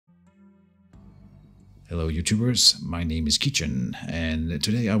Hello YouTubers, my name is Keejchen, and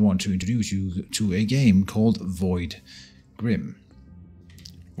today I want to introduce you to a game called Void Grimm.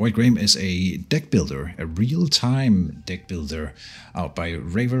 Void Grimm is a deck builder, a real-time deck builder out by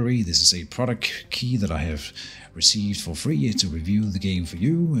Ravelry. This is a product key that I have received for free to review the game for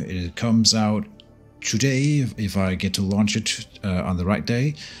you. It comes out today if I get to launch it on the right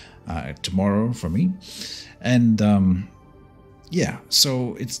day, tomorrow for me. And yeah,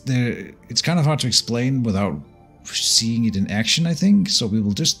 so it's kind of hard to explain without seeing it in action, I think. So we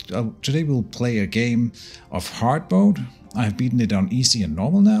will just today we'll play a game of hard mode. I've beaten it on easy and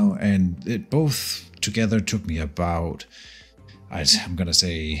normal now, and it both together took me about, I'm gonna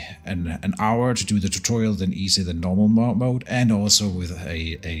say, an hour to do the tutorial, then easy, then normal mode, and also with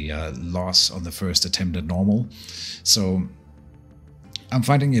a loss on the first attempt at normal. So I'm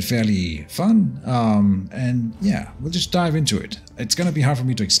finding it fairly fun, and yeah, we'll just dive into it. It's gonna be hard for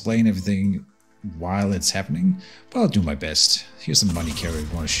me to explain everything while it's happening, but I'll do my best. Here's some money carrier,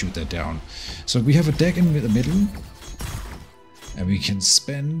 we want to shoot that down. So we have a deck in the middle, and we can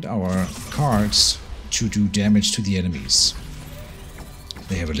spend our cards to do damage to the enemies.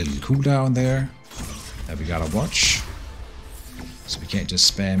 They have a little cooldown there that we gotta watch, so we can't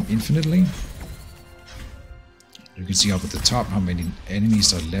just spam infinitely. You can see up at the top how many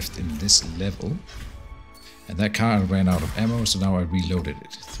enemies are left in this level. And that card ran out of ammo, so now I reloaded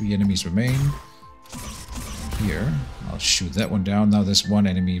it. 3 enemies remain. Here, I'll shoot that one down. Now there's 1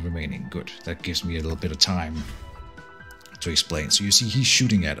 enemy remaining. Good. That gives me a little bit of time to explain. So you see he's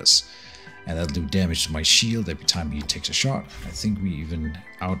shooting at us. And that'll do damage to my shield every time he takes a shot. I think we even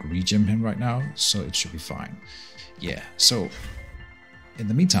out-regem him right now, so it should be fine. Yeah, so in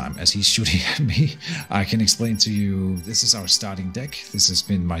the meantime, as he's shooting at me, I can explain to you, this is our starting deck. This has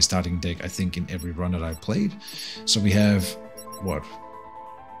been my starting deck, I think, in every run that I've played. So we have, what,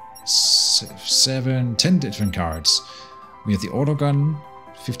 10 different cards. We have the auto gun,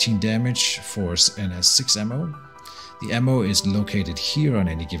 15 damage, and has 6 ammo. The ammo is located here on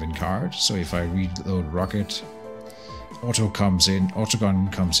any given card. So if I reload rocket, auto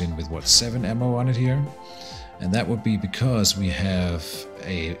gun comes in with, what, 7 ammo on it here. And that would be because we have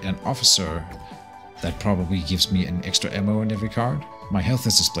an officer that probably gives me an extra ammo in every card. My health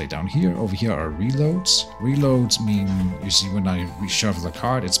is displayed down here. Over here are reloads. Reloads mean, you see, when I reshuffle a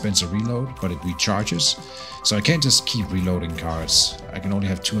card, it spends a reload, but it recharges. So I can't just keep reloading cards. I can only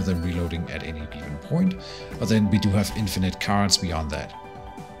have 2 of them reloading at any given point. But then we do have infinite cards beyond that.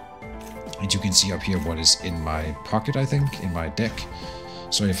 And you can see up here what is in my pocket, I think, in my deck.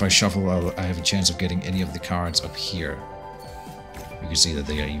 So if I shuffle, I have a chance of getting any of the cards up here. You can see that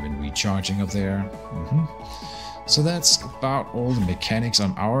they are even recharging up there. So that's about all the mechanics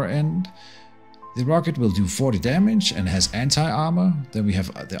on our end. The rocket will do 40 damage and has anti-armor. Then we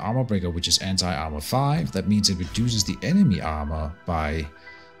have the armor breaker, which is anti-armor 5. That means it reduces the enemy armor by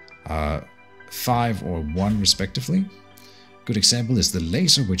 5 or 1 respectively. Good example is the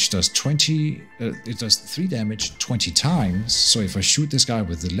laser, which does 3 damage 20 times. So if I shoot this guy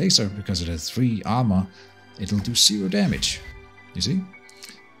with the laser, because it has 3 armor, it'll do 0 damage. You see?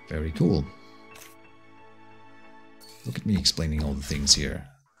 Very cool. Look at me explaining all the things here.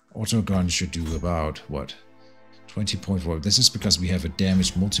 Auto gun should do about, what, 20.4. This is because we have a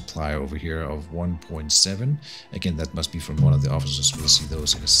damage multiplier over here of 1.7. Again, that must be from one of the officers. We'll see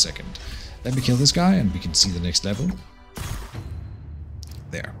those in a second. Let me kill this guy and we can see the next level.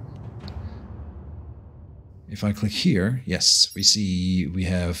 There. If I click here, yes, we see we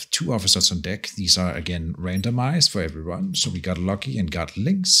have 2 officers on deck. These are again randomized for every run. So we got lucky and got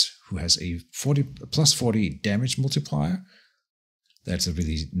Lynx, who has a plus 40 damage multiplier. That's a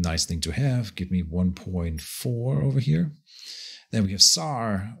really nice thing to have. Give me 1.4 over here. Then we have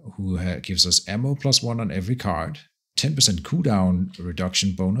Tsar, who gives us ammo plus 1 on every card, 10% cooldown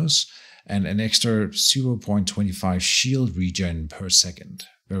reduction bonus, and an extra 0.25 shield regen per second.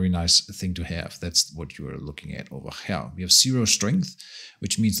 Very nice thing to have. That's what you are looking at over here. We have 0 strength,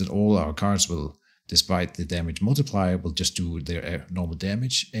 which means that all our cards will, despite the damage multiplier, will just do their normal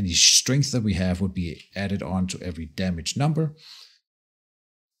damage. Any strength that we have would be added on to every damage number.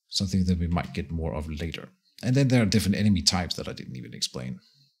 Something that we might get more of later. And then there are different enemy types that I didn't even explain.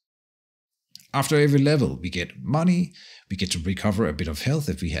 After every level, we get money, we get to recover a bit of health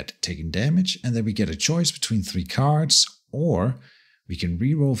if we had taken damage, and then we get a choice between 3 cards, or we can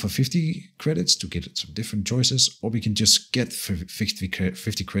reroll for 50 credits to get some different choices, or we can just get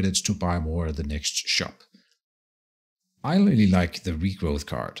 50 credits to buy more at the next shop. I really like the regrowth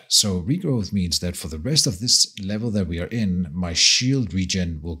card. So regrowth means that for the rest of this level that we are in, my shield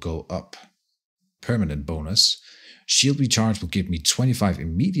regen will go up. Permanent bonus. Shield recharge will give me 25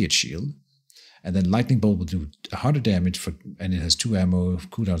 immediate shield, And then lightning bolt will do 100 damage and it has 2 ammo,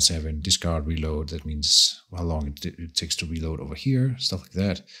 cooldown 7, discard, reload. That means how long it takes to reload over here, stuff like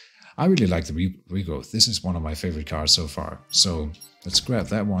that. I really like the regrowth. This is one of my favorite cards so far. So let's grab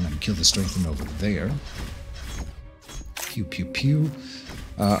that one and kill the strengthen over there. Pew pew pew.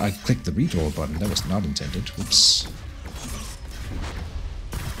 I clicked the redraw button. That was not intended. Whoops.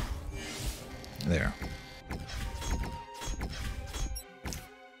 There.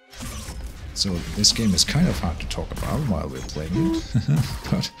 So this game is kind of hard to talk about while we're playing it,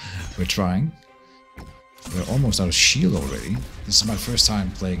 but we're trying. We're almost out of shield already. This is my first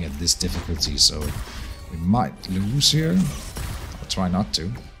time playing at this difficulty, so we might lose here. I'll try not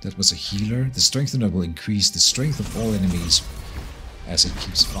to. That was a healer. The strengthener will increase the strength of all enemies as it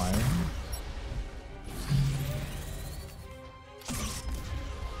keeps firing.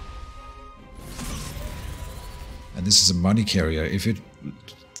 And this is a money carrier. If it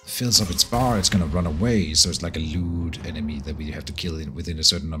fills up its bar, it's going to run away, so it's like a lewd enemy that we have to kill within a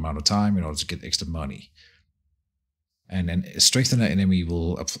certain amount of time in order to get extra money. And then a strengthener enemy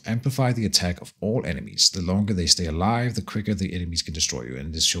will amplify the attack of all enemies. The longer they stay alive, the quicker the enemies can destroy you,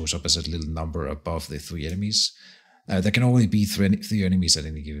 and this shows up as a little number above the 3 enemies. There can only be 3 enemies at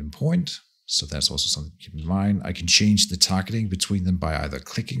any given point, so that's also something to keep in mind. I can change the targeting between them by either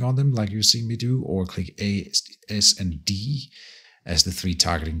clicking on them, like you've seen me do, or click A, S, and D as the 3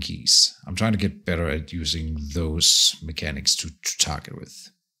 targeting keys. I'm trying to get better at using those mechanics to target with.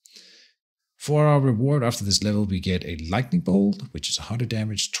 For our reward after this level, we get a lightning bolt, which is 100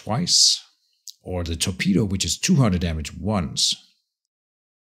 damage twice, or the torpedo, which is 200 damage once.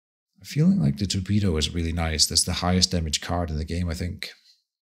 I'm feeling like the torpedo is really nice. That's the highest damage card in the game, I think.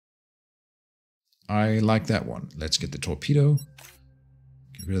 I like that one. Let's get the torpedo.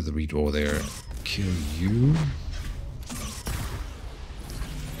 Get rid of the redraw there. Kill you.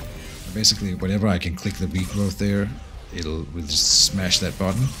 Basically, whenever I can click the regrowth there, we'll just smash that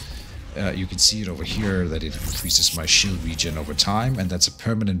button. You can see it over here that it increases my shield regen over time, and that's a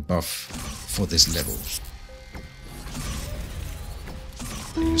permanent buff for this level.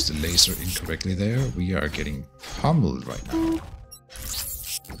 I used the laser incorrectly there. We are getting pummeled right now.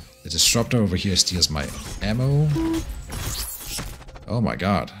 The disruptor over here steals my ammo. Oh my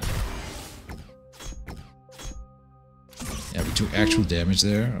god. Yeah, we took actual damage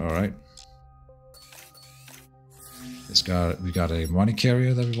there. Alright. We got a money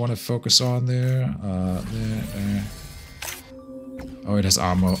carrier that we want to focus on there. There. Oh, it has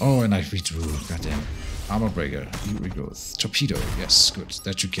armor. Oh, and I redrew. Goddamn. Armor breaker. Regrowth. Torpedo. Yes, good.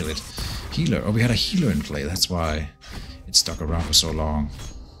 That should kill it. Healer. Oh, we had a healer in play. That's why it stuck around for so long.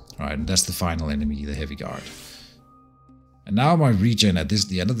 Alright, and that's the final enemy, the heavy guard. And now my regen at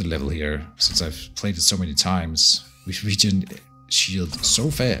the end of the level here, since I've played it so many times, we regen shield so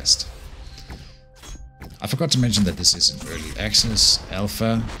fast. I forgot to mention that this is an early access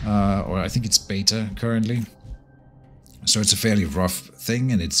alpha, or I think it's beta currently. So it's a fairly rough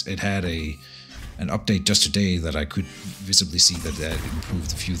thing, and it had an update just today that I could visibly see that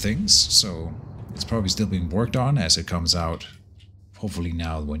improved a few things. So it's probably still being worked on as it comes out, hopefully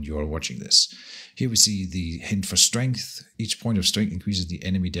now when you are watching this. Here we see the hint for strength. Each point of strength increases the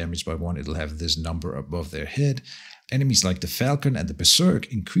enemy damage by 1. It'll have this number above their head. Enemies like the Falcon and the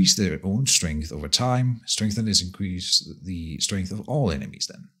Berserk increase their own strength over time. Strengtheners increase the strength of all enemies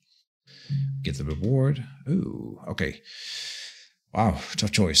then. Get the reward. Ooh, okay. Wow,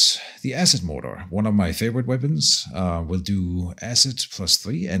 tough choice. The Acid Mortar, one of my favorite weapons, will do Acid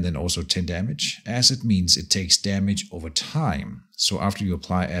 +3 and then also 10 damage. Acid means it takes damage over time. So after you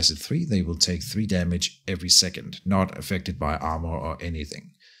apply Acid 3, they will take 3 damage every second, not affected by armor or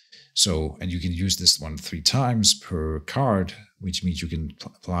anything. So, and you can use this one 3 times per card, which means you can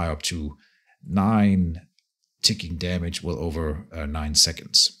apply up to 9 ticking damage well over 9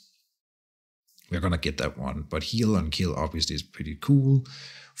 seconds. We're gonna get that one, but heal and kill obviously is pretty cool.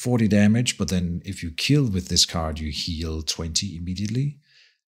 40 damage, but then if you kill with this card, you heal 20 immediately.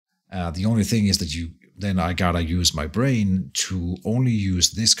 The only thing is that then I gotta use my brain to only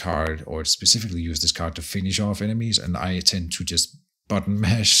use this card, or specifically use this card to finish off enemies, and I tend to just button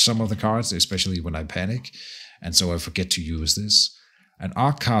mash some of the cards, especially when I panic, and so I forget to use this. An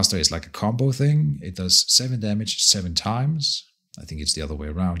Arc Caster is like a combo thing. It does 7 damage 7 times. I think it's the other way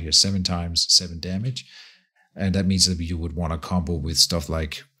around here, 7 times 7 damage. And that means that you would want to combo with stuff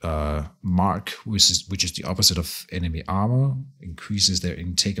like Mark, which is the opposite of enemy armor, increases their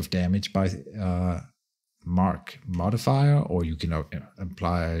intake of damage by Mark modifier, or you can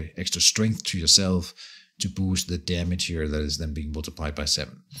apply extra strength to yourself to boost the damage here that is then being multiplied by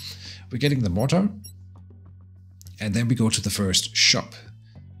 7. We're getting the mortar, and then we go to the first shop.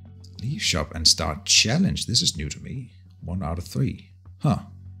 Leave shop and start challenge. This is new to me. 1 out of 3. Huh.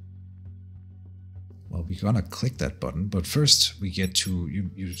 Well, we're gonna click that button, but first we get to,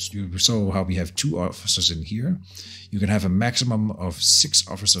 you saw how we have 2 officers in here. You can have a maximum of 6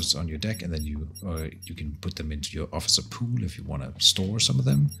 officers on your deck, and then you can put them into your officer pool if you want to store some of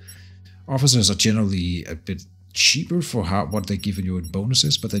them. Officers are generally a bit cheaper for what they give you in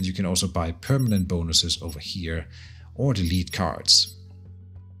bonuses, but then you can also buy permanent bonuses over here or delete cards.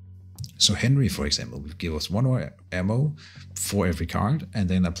 So Henry, for example, will give us 1 more ammo for every card, and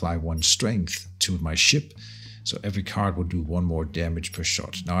then apply 1 strength to my ship. So every card will do 1 more damage per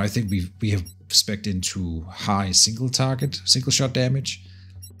shot. Now I think we have spec'd into high single shot damage,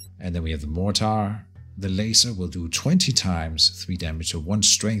 and then we have the mortar. The laser will do 20 times 3 damage, so 1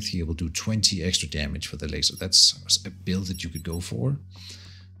 strength here will do 20 extra damage for the laser. That's a build that you could go for.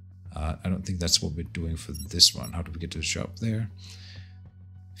 I don't think that's what we're doing for this one. How do we get to the shop there?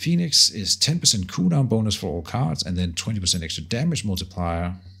 Phoenix is 10% cooldown bonus for all cards, and then 20% extra damage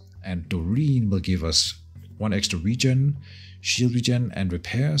multiplier. And Doreen will give us 1 extra regen, shield regen, and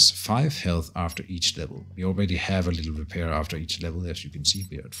repairs 5 health after each level. We already have a little repair after each level, as you can see,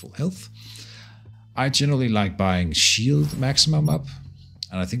 we are at full health. I generally like buying shield maximum up,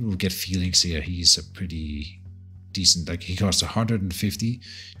 and I think we'll get Felix here. He's a pretty decent, like he costs 150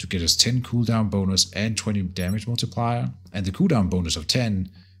 to get us 10 cooldown bonus and 20 damage multiplier, and the cooldown bonus of 10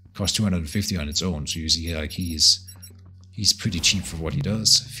 costs 250 on its own. So you see, like he's pretty cheap for what he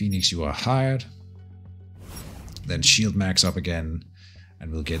does. Phoenix, you are hired. Then shield max up again,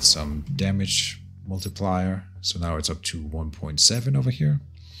 and we'll get some damage multiplier. So now it's up to 1.7 over here.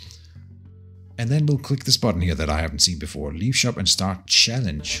 And then we'll click this button here that I haven't seen before. Leave shop and start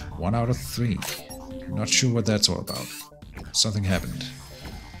challenge. 1 out of 3. Not sure what that's all about. Something happened.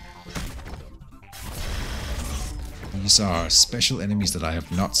 These are special enemies that I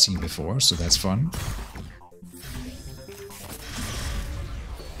have not seen before, so that's fun.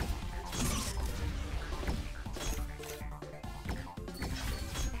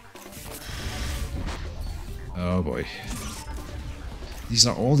 Oh boy. These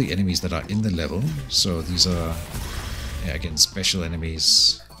are all the enemies that are in the level, so these are, yeah, again, special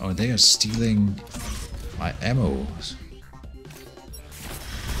enemies. Oh, they are stealing my ammo.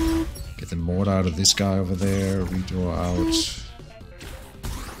 Get the mortar out of this guy over there, redraw out.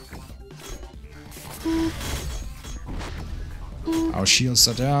 Our shields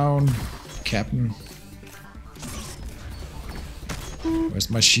are down. Captain. Where's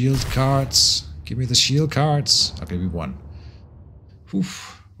my shield cards? Give me the shield cards. Okay, we won.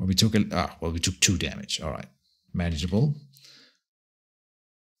 Oof. Well, we took 2 damage. All right, manageable.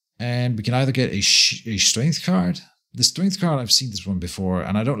 And we can either get a strength card. The strength card, I've seen this one before,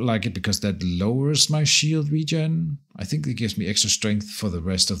 and I don't like it because that lowers my shield regen. I think it gives me extra strength for the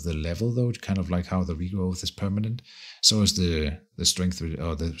rest of the level, though. Kind of like how the regrowth is permanent. So is the strength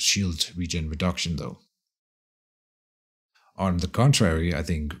or the shield regen reduction, though. On the contrary, I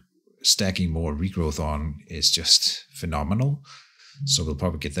think stacking more regrowth on is just phenomenal. So we'll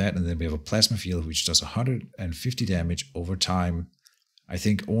probably get that, and then we have a plasma field which does 150 damage over time. I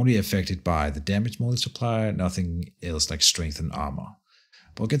think only affected by the damage multiplier, nothing else like strength and armor.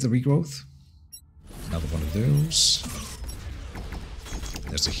 But we'll get the regrowth. Another one of those.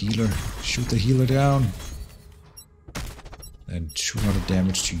 There's the healer. Shoot the healer down. And 200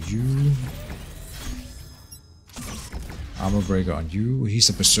 damage to you. Armor breaker on you. He's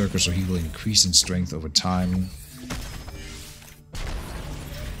a berserker, so he will increase in strength over time.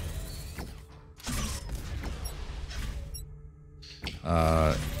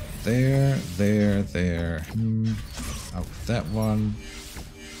 There. Out with that one.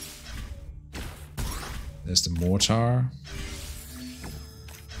 There's the mortar.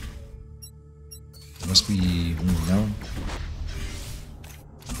 There must be, no.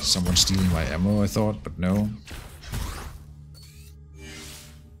 Someone stealing my ammo, I thought, but no.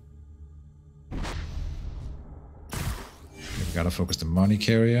 We gotta focus the money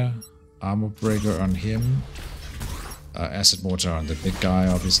carrier. Armor breaker on him. Acid mortar on the big guy,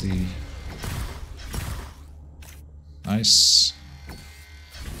 obviously. Nice.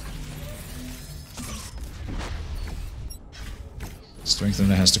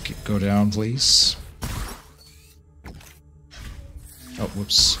 Strengthener has to go down, please. Oh,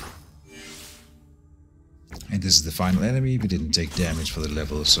 whoops. And this is the final enemy. We didn't take damage for the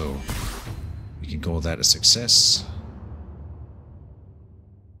level, so we can call that a success.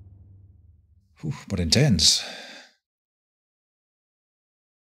 Whew, but intense.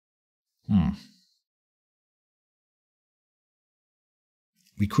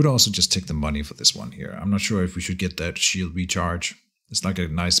 We could also just take the money for this one here. I'm not sure if we should get that shield recharge. It's like a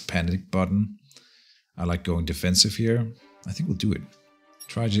nice panic button. I like going defensive here. I think we'll do it.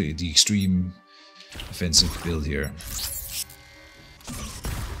 Try the extreme defensive build here.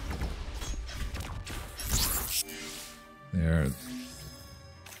 There.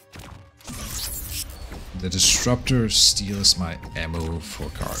 The disruptor steals my ammo for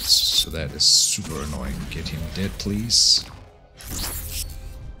cards, so that is super annoying. Get him dead, please.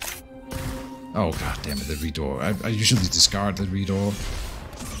 Oh god damn it, the redraw. I usually discard the redraw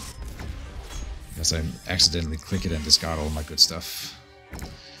because I accidentally click it and discard all my good stuff.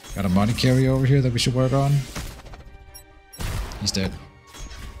 Got a money carry over here that we should work on. He's dead.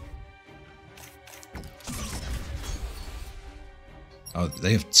 Oh,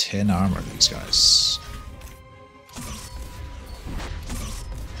 they have 10 armor, these guys.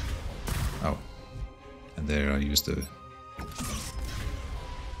 Oh. And there I used the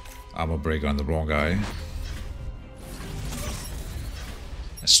armor breaker on the wrong guy.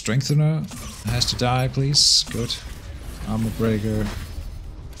 A strengthener has to die, please. Good. Armor breaker.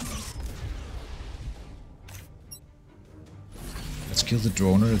 Let's kill the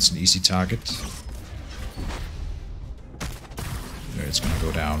droner, it's an easy target. There, it's gonna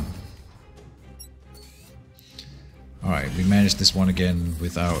go down. Alright, we managed this one again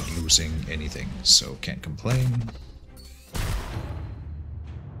without losing anything, so can't complain.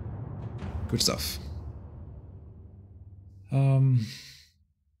 Good stuff.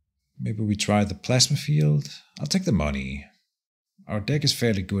 Maybe we try the plasma field. I'll take the money. Our deck is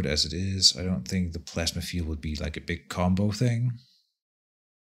fairly good as it is. I don't think the plasma field would be like a big combo thing.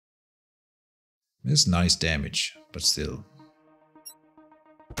 It's nice damage, but still.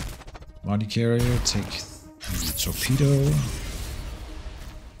 Money carrier, take the torpedo.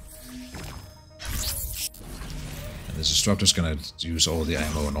 And this disruptor's gonna use all the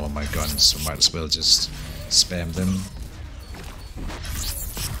ammo and all my guns, so might as well just spam them.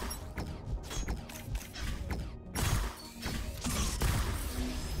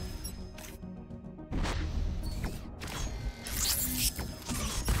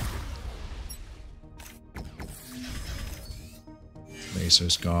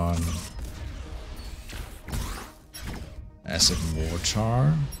 Laser's gone. Acid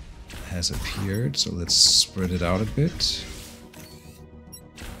mortar has appeared, so let's spread it out a bit.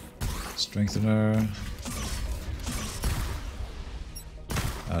 Strengthener.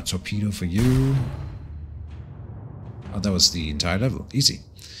 Torpedo for you. Oh, that was the entire level. Easy.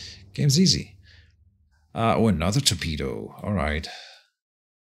 Game's easy. Oh, another torpedo. Alright.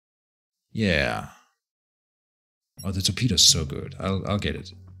 Yeah. Oh, the torpedo's so good. I'll get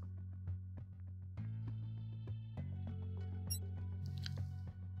it.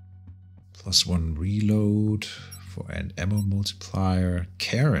 +1 reload for an ammo multiplier.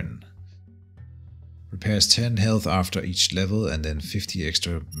 Karen. Repairs 10 health after each level and then 50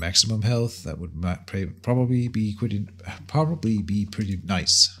 extra maximum health. That would probably be pretty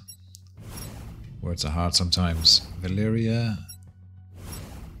nice. Words are hard sometimes. Valeria.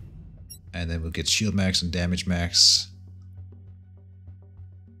 And then we'll get shield max and damage max.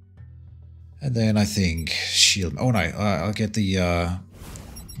 And then I think shield... Oh no, I'll get the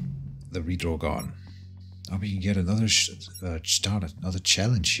redraw gone. Oh, we can get another start another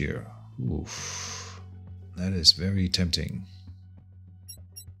challenge here. Oof. That is very tempting.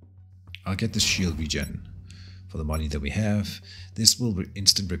 I'll get the shield regen for the money that we have. This will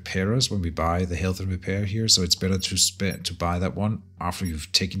instant repair us when we buy the health and repair here, so it's better to buy that one after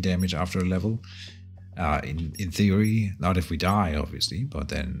you've taken damage after a level. In theory, not if we die, obviously, but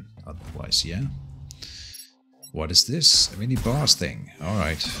then otherwise, yeah. What is this? A mini boss thing.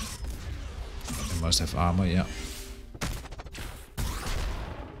 Alright. It must have armor, yeah.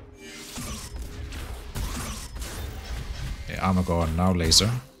 Okay, armor gone, now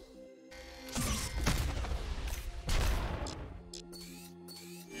laser.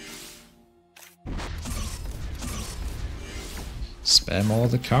 Spam all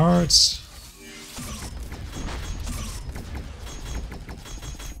the cards.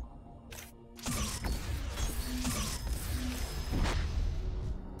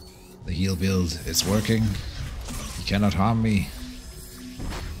 The heal build is working. He cannot harm me.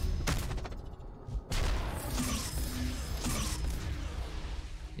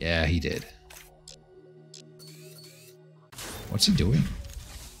 Yeah, he did. What's he doing?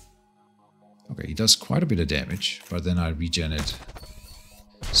 Okay, he does quite a bit of damage, but then I regen it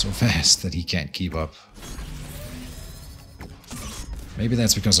so fast that he can't keep up. Maybe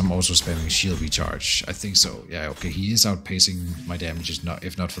that's because I'm also spamming shield recharge. I think so. Yeah, okay, he is outpacing my damages,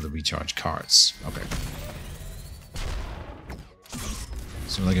 if not for the recharge cards. Okay.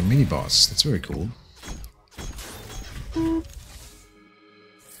 So like a mini boss. That's very cool.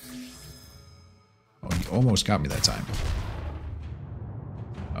 almost got me that time.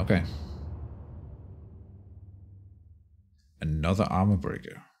 Okay. Another armor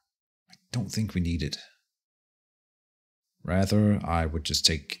breaker. I don't think we need it. Rather, I would just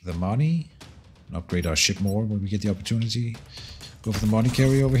take the money and upgrade our ship more when we get the opportunity. Go for the money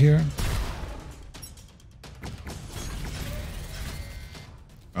carry over here.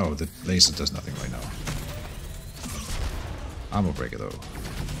 Oh, the laser does nothing right now. Armor breaker though.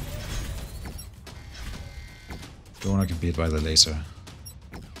 Don't want to get beat by the laser.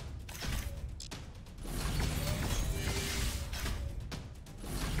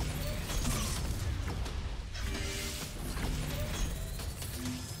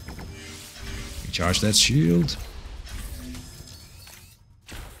 Recharge that shield.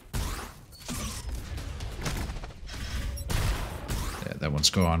 Yeah, that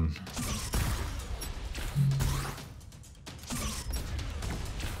one's gone.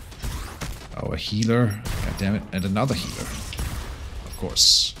 Oh, a healer. God damn it. And another healer. Of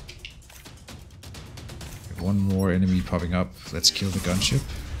course. One more enemy popping up. Let's kill the gunship.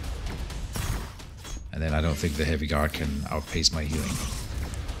 And then I don't think the heavy guard can outpace my healing.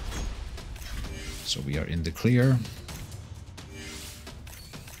 So we are in the clear.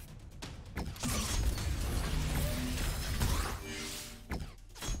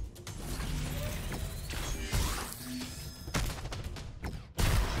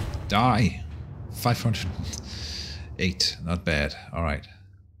 Die! 508. Not bad. Alright.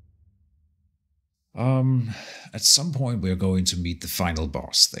 At some point we're going to meet the final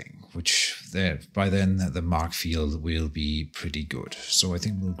boss thing, which by then the mark field will be pretty good. So I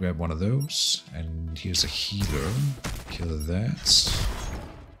think we'll grab one of those. And here's a healer. Kill that.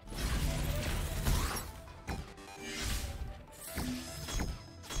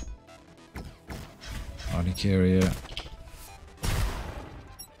 Body carrier.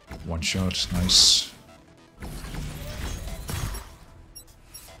 One shot, nice.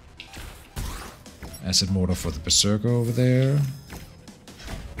 Acid mortar for the berserker over there.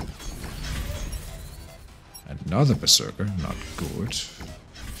 Another berserker, not good.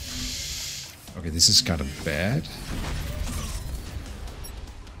 Okay, this is kind of bad.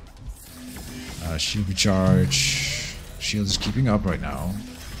 Shield recharge. Shield is keeping up right now.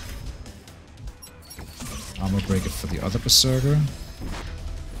 Armor breaker for the other berserker.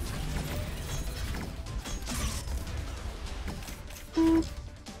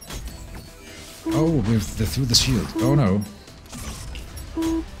 Oh, they're through the shield. Oh no.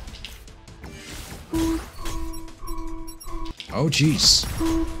 Oh jeez.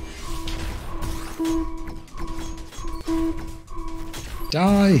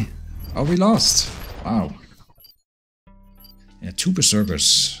 Die! Oh, we lost. Wow. Yeah, 2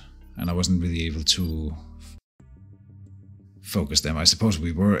 berserkers. And I wasn't really able to focus them. I suppose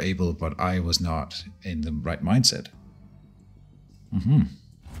we were able, but I was not in the right mindset.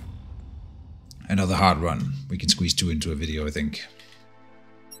 Another hard run. We can squeeze 2 into a video, I think.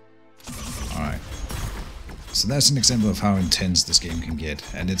 Alright. So that's an example of how intense this game can get.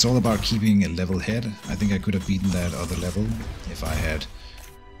 And it's all about keeping a level head. I think I could have beaten that other level if I had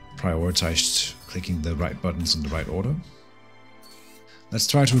prioritized clicking the right buttons in the right order. Let's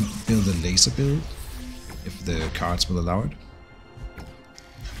try to build a laser build, if the cards will allow it.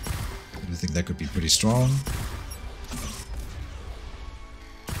 I do think that could be pretty strong.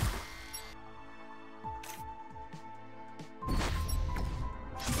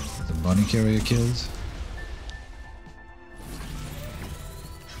 The money carrier killed.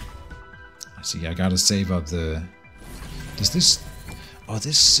 I see, I gotta save up the... Does this... Oh,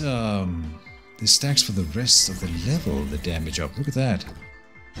 this stacks for the rest of the level, the damage up. Look at that.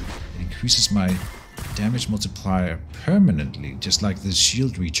 It increases my damage multiplier permanently, just like the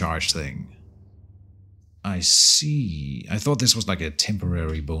shield recharge thing. I see. I thought this was like a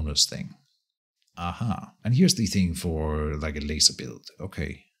temporary bonus thing. Aha. And here's the thing for like a laser build.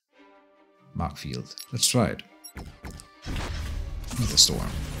 Okay. Mark field. Let's try it. Ether storm.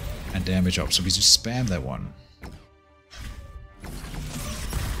 And damage up. So we just spam that one.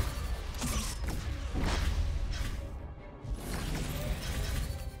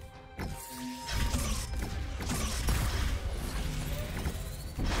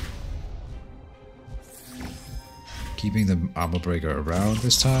 Keeping the armor breaker around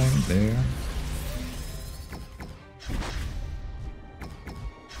this time. There.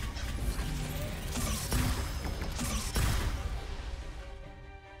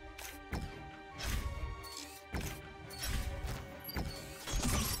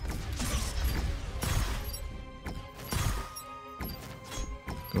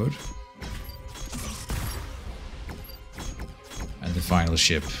 Good. And the final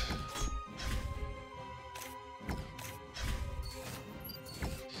ship.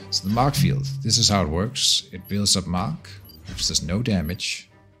 So the mark field, this is how it works. It builds up mark, which does no damage.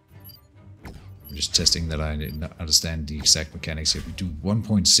 I'm just testing that I understand the exact mechanics here. We do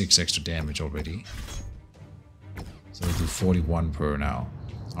 1.6 extra damage already. So we do 41 per now.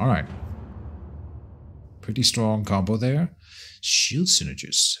 Alright. Pretty strong combo there. Shield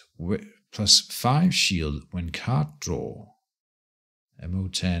synergies. Plus 5 shield when card draw. Ammo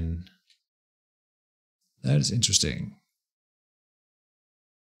 10. That is interesting.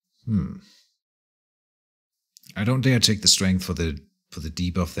 I don't dare take the strength for the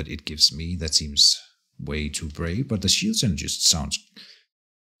debuff that it gives me. That seems way too brave, but the shield synergist sounds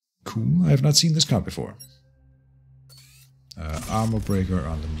cool. I have not seen this card before. Armor breaker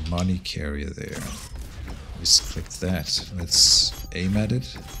on the money carrier there. Let's click that. Let's aim at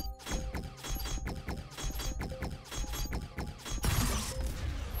it.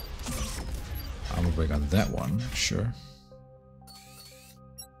 Armor break on that one, sure.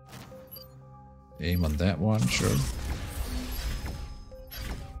 Aim on that one, sure.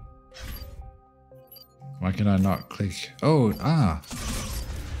 Why can I not click? Oh,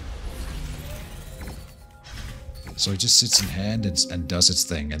 So it just sits in hand and does its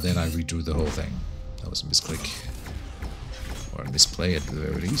thing, and then I redo the whole thing. That was a misclick. Or a misplay at the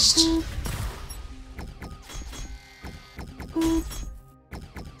very least.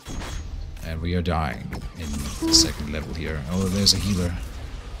 And we are dying in the second level here. Oh, there's a healer.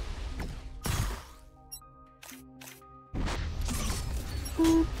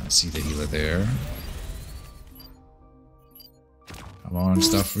 I see the healer there. Come on,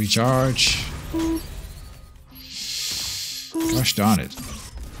 stuff, recharge. Gosh darn it.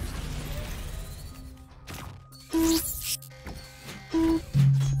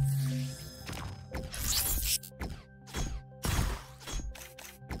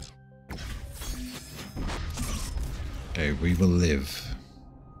 Okay, we will live.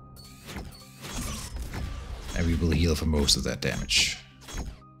 And we will heal for most of that damage.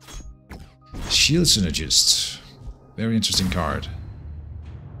 Shield Synergist. Very interesting card.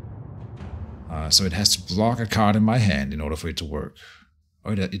 So it has to block a card in my hand in order for it to work.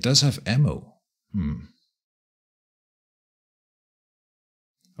 Oh, it does have ammo.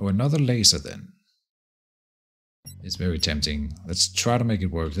 Oh, another laser then. It's very tempting. Let's try to make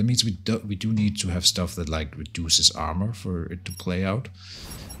it work. That means we do need to have stuff that like reduces armor for it to play out.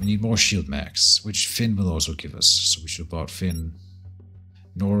 We need more shield max, which Finn will also give us. So we should have bought Finn.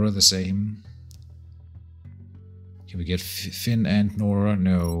 Nora the same. Can we get Finn and Nora?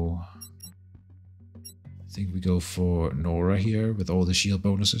 No. I think we go for Nora here with all the shield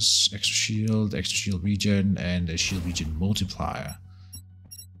bonuses. Extra shield regen, and a shield regen multiplier.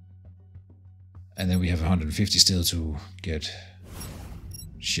 And then we have 150 still to get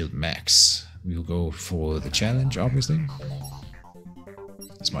shield max. We will go for the challenge, obviously.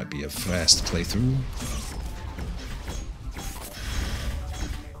 This might be a fast playthrough.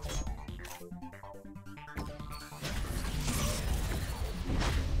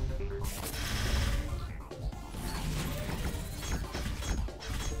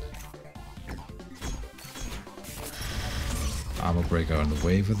 Armor breaker on the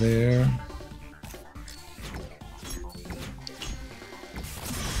waiver there.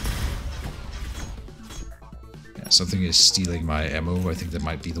 Yeah, something is stealing my ammo. I think that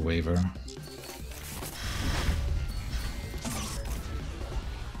might be the waiver.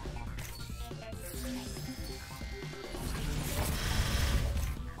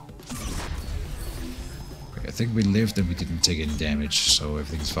 Okay, I think we lived and we didn't take any damage, so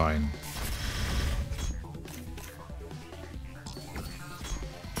everything's fine.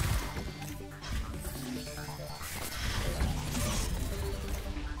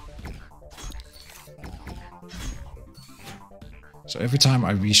 So every time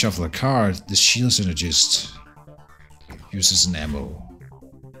I reshuffle a card, the shield synergist uses an ammo.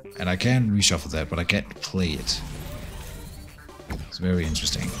 And I can reshuffle that, but I can't play it. It's very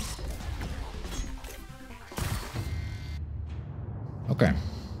interesting. Okay.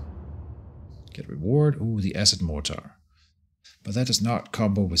 Get reward. Ooh, the acid mortar. But that does not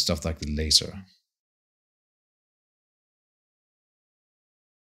combo with stuff like the laser.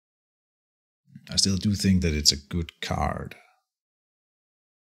 I still do think that it's a good card.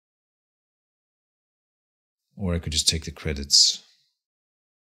 Or I could just take the credits.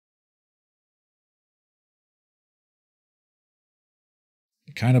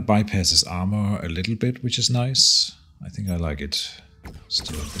 It kind of bypasses armor a little bit, which is nice. I think I like it.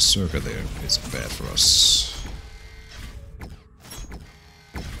 Still, Berserker there is bad for us.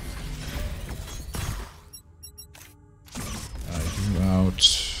 You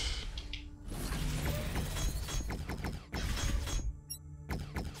out.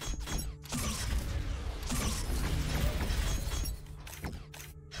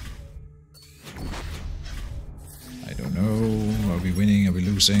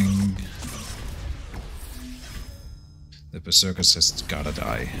 losing. The berserkers has gotta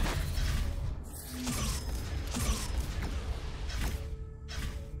die.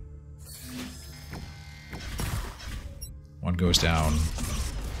 One goes down.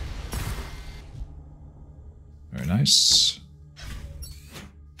 Very nice.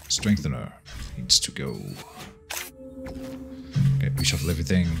 Strengthener needs to go. Okay, reshuffle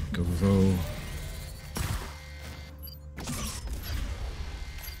everything. Go, go, go.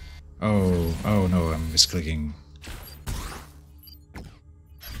 Oh no, I'm misclicking.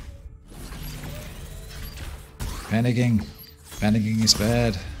 Panicking. Panicking is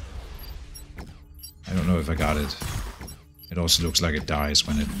bad. I don't know if I got it. It also looks like it dies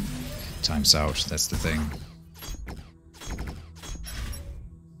when it times out. That's the thing.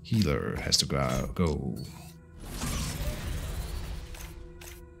 Healer has to go.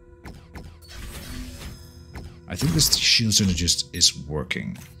 I think this shield synergist is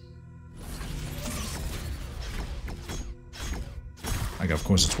working. Like, of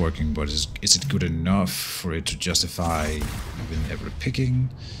course it's working, but is it good enough for it to justify even ever picking?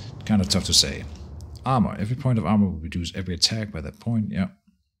 Kind of tough to say. Armor. Every point of armor will reduce every attack by that point. Yeah.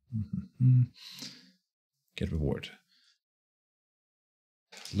 Get reward.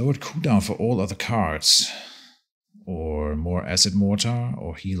 Lowered cooldown for all other cards. Or more acid mortar,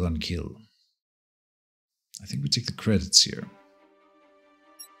 or heal and kill. I think we take the credits here.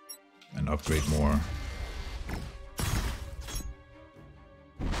 And upgrade more.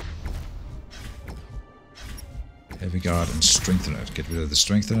 Heavy guard and strengthener. Get rid of the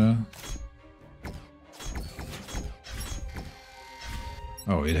strengthener.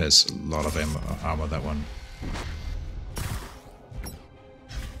 Oh, it has a lot of armor, that one.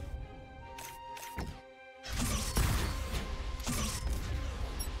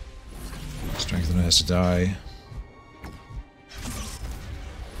 Strengthener has to die.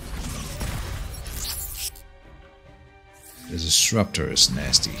 The disruptor is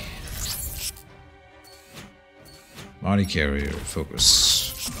nasty. Body carrier, focus.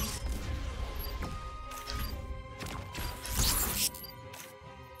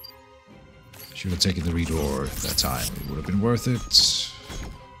 Should have taken the redoor that time. It would have been worth it.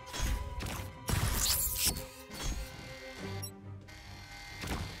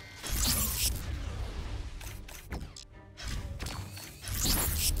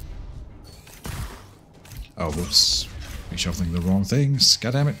 Oh, whoops. Reshuffling the wrong things.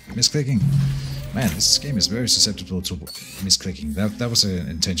 God damn it, misclicking. Man, this game is very susceptible to misclicking. That was an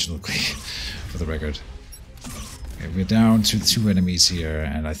intentional click, for the record. Okay, we're down to 2 enemies here,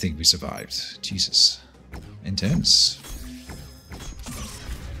 and I think we survived. Jesus. Intense.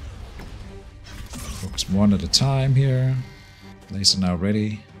 Focus one at a time here. Laser now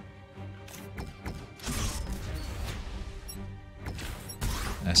ready.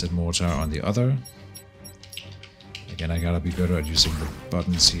 Acid mortar on the other. Again, I gotta be better at using the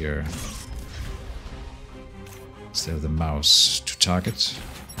buttons here instead of the mouse to target.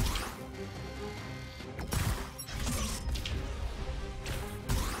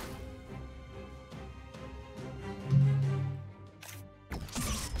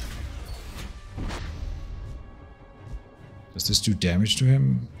 Does this do damage to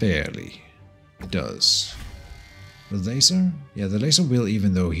him? Barely. It does. The laser? Yeah, the laser will,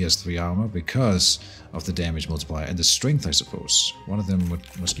 even though he has 3 armor, because of the damage multiplier and the strength, I suppose. One of them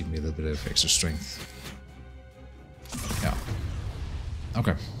must give me a little bit of extra strength. Yeah.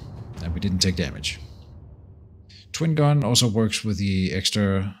 Okay. And we didn't take damage. Twin gun also works with the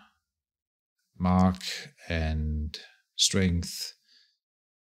extra mark and strength.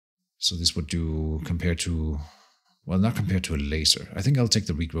 So this would do compared to... Well, not compared to a laser. I think I'll take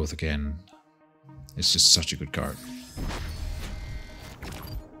the regrowth again. It's just such a good card.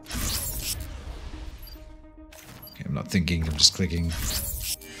 Okay, I'm not thinking, I'm just clicking.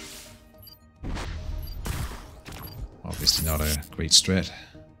 Obviously not a great strat.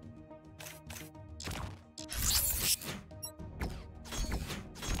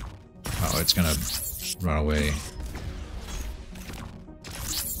 Oh, it's gonna run away.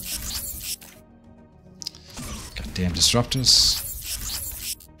 Goddamn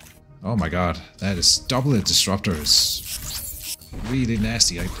disruptors. Oh my god, that is double the disruptors. Really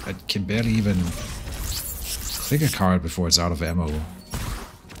nasty. I can barely even click a card before it's out of ammo.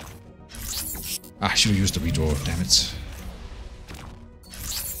 Ah, I should have used the redraw, damn it.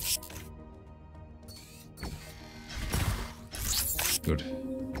 Good.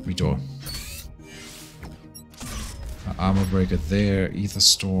 Redraw. Armor breaker there, ether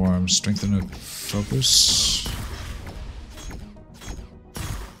storm, strengthener focus.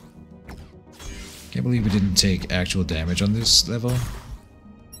 Can't believe we didn't take actual damage on this level.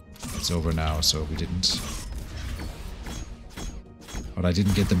 It's over now, so we didn't. But I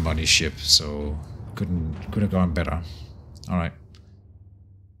didn't get the money ship, so could have gone better. All right.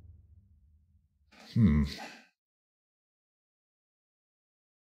 I'm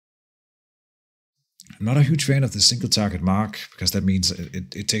not a huge fan of the single target mark, because that means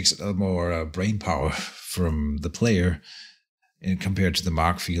it takes a lot more brain power from the player compared to the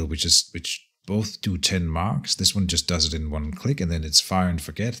mark field, which both do 10 marks. This one just does it in one click, and then it's fire and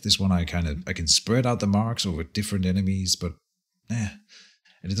forget. This one I can spread out the marks over different enemies, but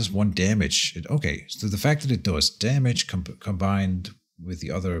and it does 1 damage. Okay, so the fact that it does damage combined with the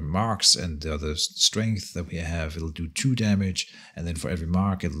other marks and the other strength that we have, it'll do 2 damage, and then for every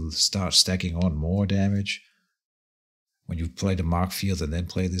mark it'll start stacking on more damage. When you play the mark field and then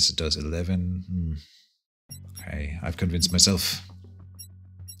play this, it does 11. Okay, I've convinced myself.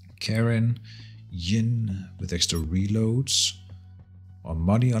 Karen, Yin with extra reloads, or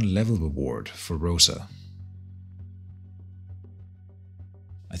money on level reward for Rosa.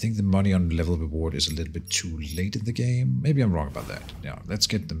 I think the money on level reward is a little bit too late in the game. Maybe I'm wrong about that. Yeah, let's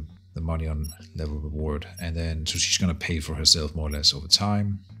get the money on level reward. And then, so she's going to pay for herself more or less over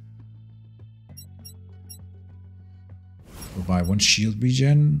time. We'll buy 1 shield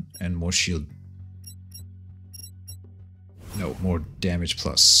regen and more shield. No, more damage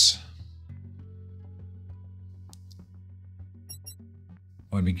plus.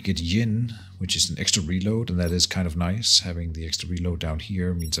 And we can get Yin, which is an extra reload, and that is kind of nice. Having the extra reload down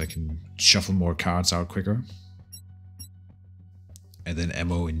here means I can shuffle more cards out quicker. And then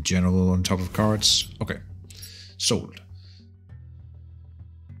ammo in general on top of cards. Okay, sold.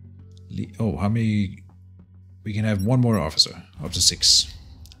 Oh, how many? We can have 1 more officer, up to 6.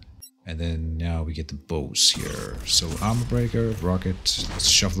 And then now we get the bows here. So armor breaker, rocket. Let's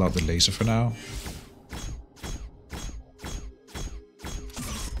shuffle out the laser for now.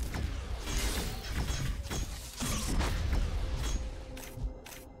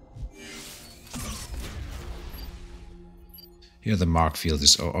 Here the mark field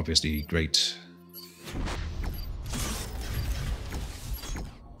is obviously great.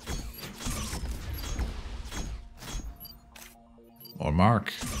 Or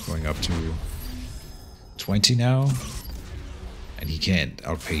mark, going up to 20 now. And he can't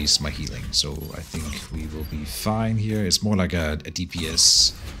outpace my healing, so I think we will be fine here. It's more like a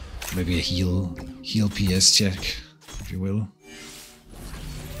DPS, maybe a heal PS check, if you will.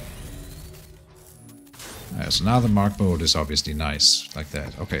 So now the mark mode is obviously nice, like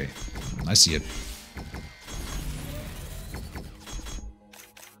that. Okay, I see it.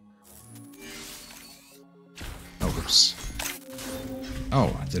 Oh, whoops. Oh,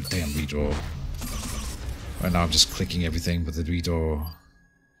 the damn redraw. Right now I'm just clicking everything, but the redraw...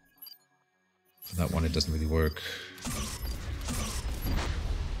 For that one it doesn't really work.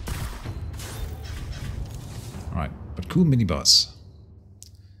 Alright, but cool mini-boss.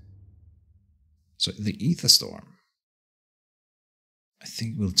 So the Ether Storm. I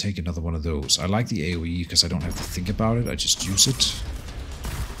think we'll take another one of those. I like the AoE because I don't have to think about it, I just use it.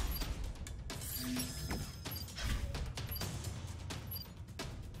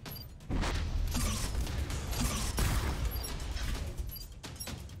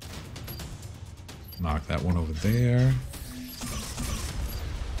 Mark that one over there.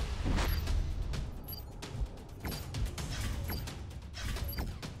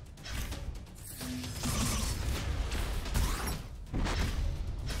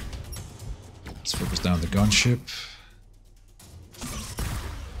 Let's focus down the gunship.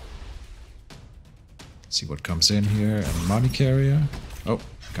 See what comes in here. And money carrier. Oh,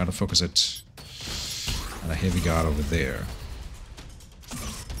 gotta focus it. And a heavy guard over there.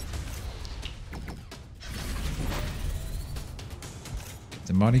 Get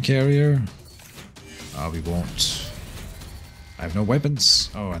the money carrier. Oh, we won't. I have no weapons.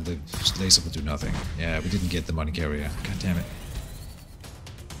 Oh, and the laser will do nothing. Yeah, we didn't get the money carrier. God damn it.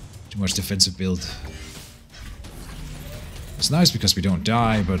 Too much defensive build. It's nice because we don't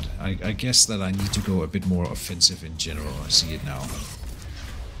die, but I guess that I need to go a bit more offensive in general. I see it now.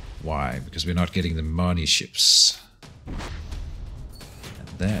 Why? Because we're not getting the money ships. And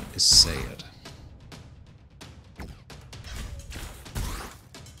that is sad.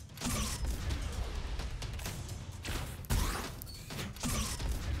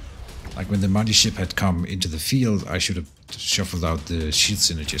 Like when the money ship had come into the field, I should have shuffled out the shield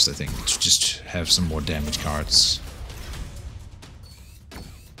synergies, I think, to just have some more damage cards.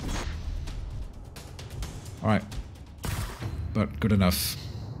 Alright. But good enough.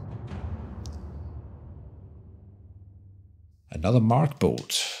 Another mark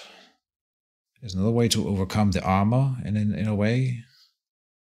bolt. There's another way to overcome the armor in a way.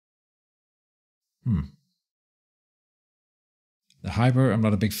 The hyper I'm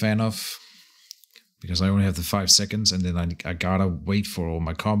not a big fan of, because I only have the 5 seconds, and then I gotta wait for all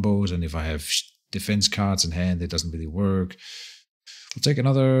my combos, and if I have defense cards in hand, it doesn't really work. We'll take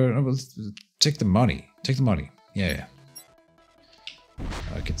another... We'll take the money. Take the money. Yeah.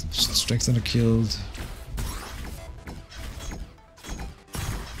 Get the strengthener killed.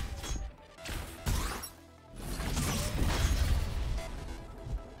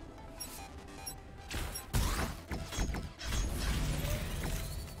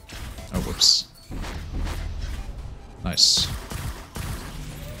 Oh, whoops. Nice.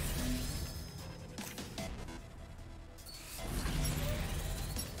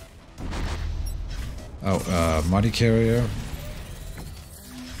 Oh, Muddy Carrier.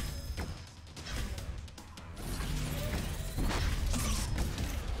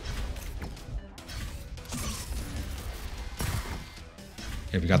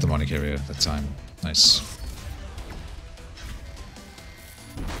 Yeah, we got the Muddy Carrier that time. Nice.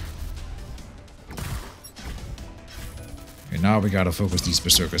 Okay, now we gotta focus these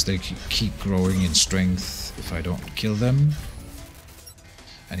berserkers. They keep growing in strength if I don't kill them.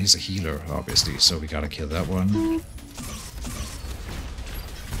 And he's a healer, obviously, so we gotta kill that one.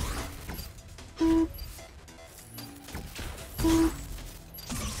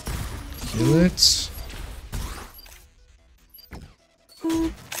 Kill it.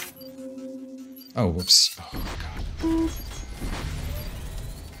 Oh, whoops. Oh, God.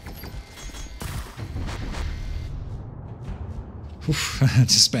 Oof,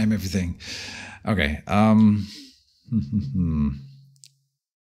 just spam everything. Okay,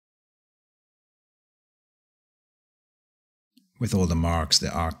 with all the marks,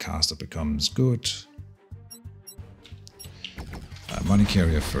 the arc caster becomes good. Money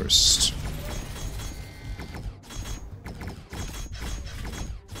carrier first.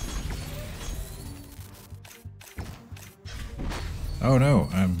 Oh no,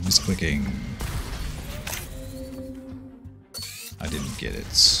 I'm misclicking. I didn't get it.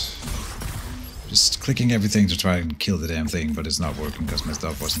 Just clicking everything to try and kill the damn thing, but it's not working because my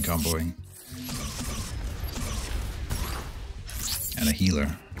stuff wasn't comboing. And a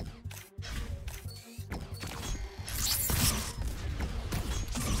healer.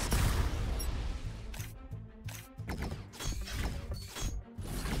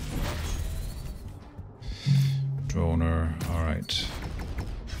 Droner, alright.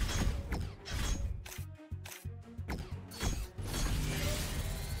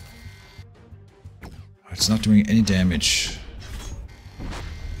 It's not doing any damage.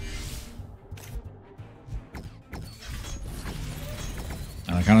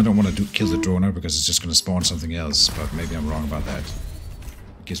 And I kind of don't want to kill the droner because it's just going to spawn something else, but maybe I'm wrong about that.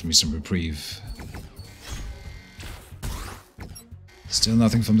 It gives me some reprieve. Still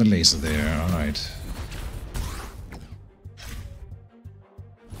nothing from the laser there, alright.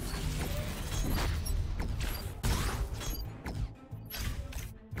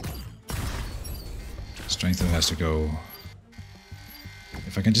 Strength has to go.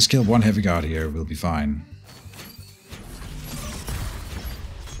 If I can just kill one heavy guard here, we'll be fine.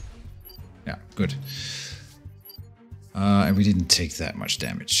 Yeah, good. And we didn't take that much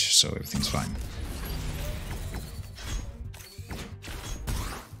damage, so everything's fine.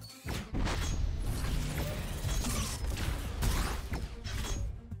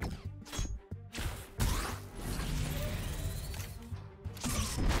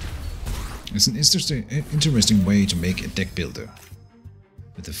 It's an interesting way to make a deck builder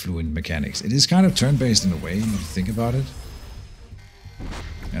with the fluid mechanics. It is kind of turn-based in a way, if you think about it.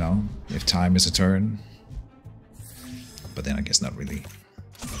 You know, if time is a turn. But then I guess not really.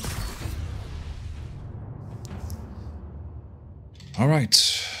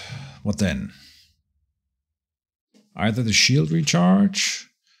 Alright, what then? Either the shield recharge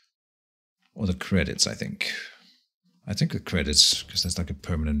or the credits, I think. I think the credits, because that's like a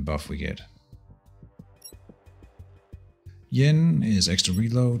permanent buff we get. Yin is extra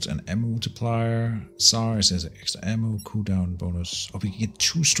reloads and ammo multiplier. SAR is extra ammo, cooldown bonus. Oh, we can get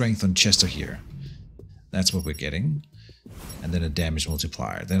 2 strength on Chester here. That's what we're getting. And then a damage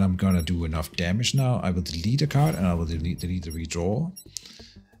multiplier. Then I'm gonna do enough damage now. I will delete a card and I will delete the redraw.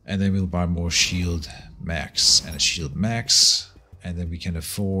 And then we'll buy more shield max and a shield max. And then we can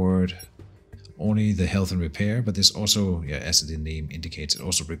afford only the health and repair. But this also, yeah, as the name indicates, it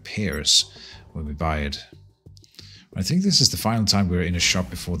also repairs when we buy it. I think this is the final time we're in a shop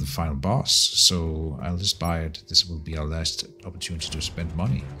before the final boss, so I'll just buy it. This will be our last opportunity to spend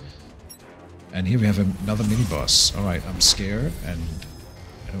money. And here we have another mini-boss. Alright, I'm scared, and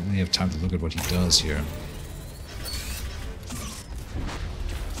I don't really have time to look at what he does here.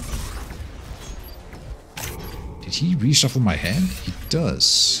 Did he reshuffle my hand? He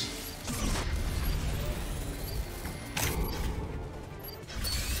does.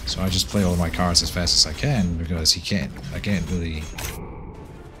 So I just play all my cards as fast as I can because I can't really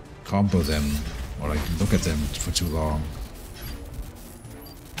combo them or like look at them for too long.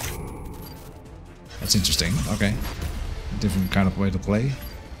 That's interesting. Okay. A different kind of way to play.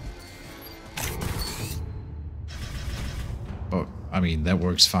 But I mean, that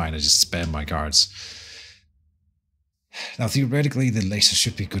works fine. I just spam my cards. Now, theoretically, the laser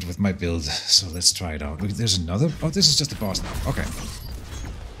should be good with my build, so let's try it out. Look, there's another... Oh, this is just the boss now. Okay.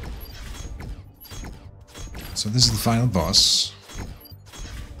 So this is the final boss.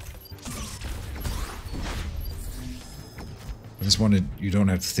 With this one, you don't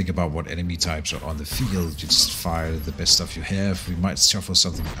have to think about what enemy types are on the field. You just fire the best stuff you have. We might shuffle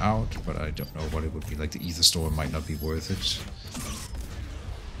something out, but I don't know what it would be. Like the Ether Storm might not be worth it.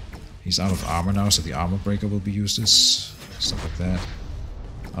 He's out of armor now, so the armor breaker will be useless. Stuff like that.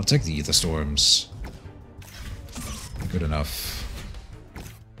 I'll take the Ether Storms. They're good enough.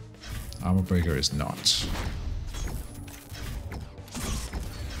 Armor breaker is not.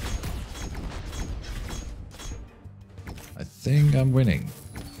 I think I'm winning.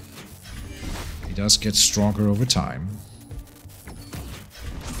 He does get stronger over time.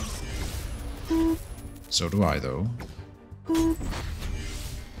 So do I, though.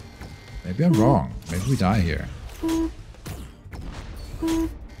 Maybe I'm wrong. Maybe we die here.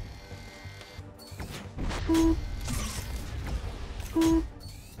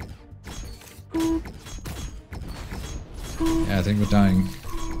 Yeah, I think we're dying.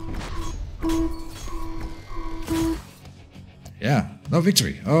 Yeah, no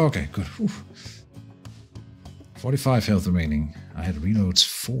victory. Oh, okay, good. Whew. 45 health remaining. I had reloads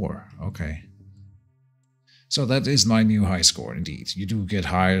 4. Okay. So that is my new high score, indeed. You do get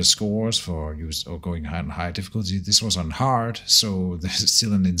higher scores for use or going on high difficulty. This was on hard, so there's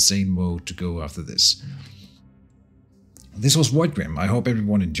still an insane mode to go after this. This was Void Grimm. I hope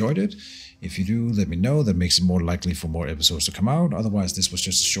everyone enjoyed it. If you do, let me know. That makes it more likely for more episodes to come out. Otherwise, this was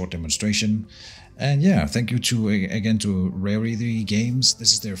just a short demonstration. And yeah, thank you again to Rarity Games.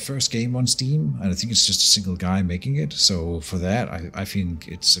 This is their first game on Steam, and I think it's just a single guy making it. So for that, I think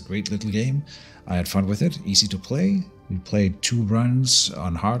it's a great little game. I had fun with it, easy to play. We played 2 runs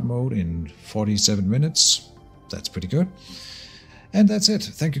on hard mode in 47 minutes. That's pretty good. And that's it.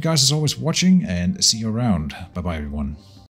 Thank you guys as always for watching, and see you around. Bye bye everyone.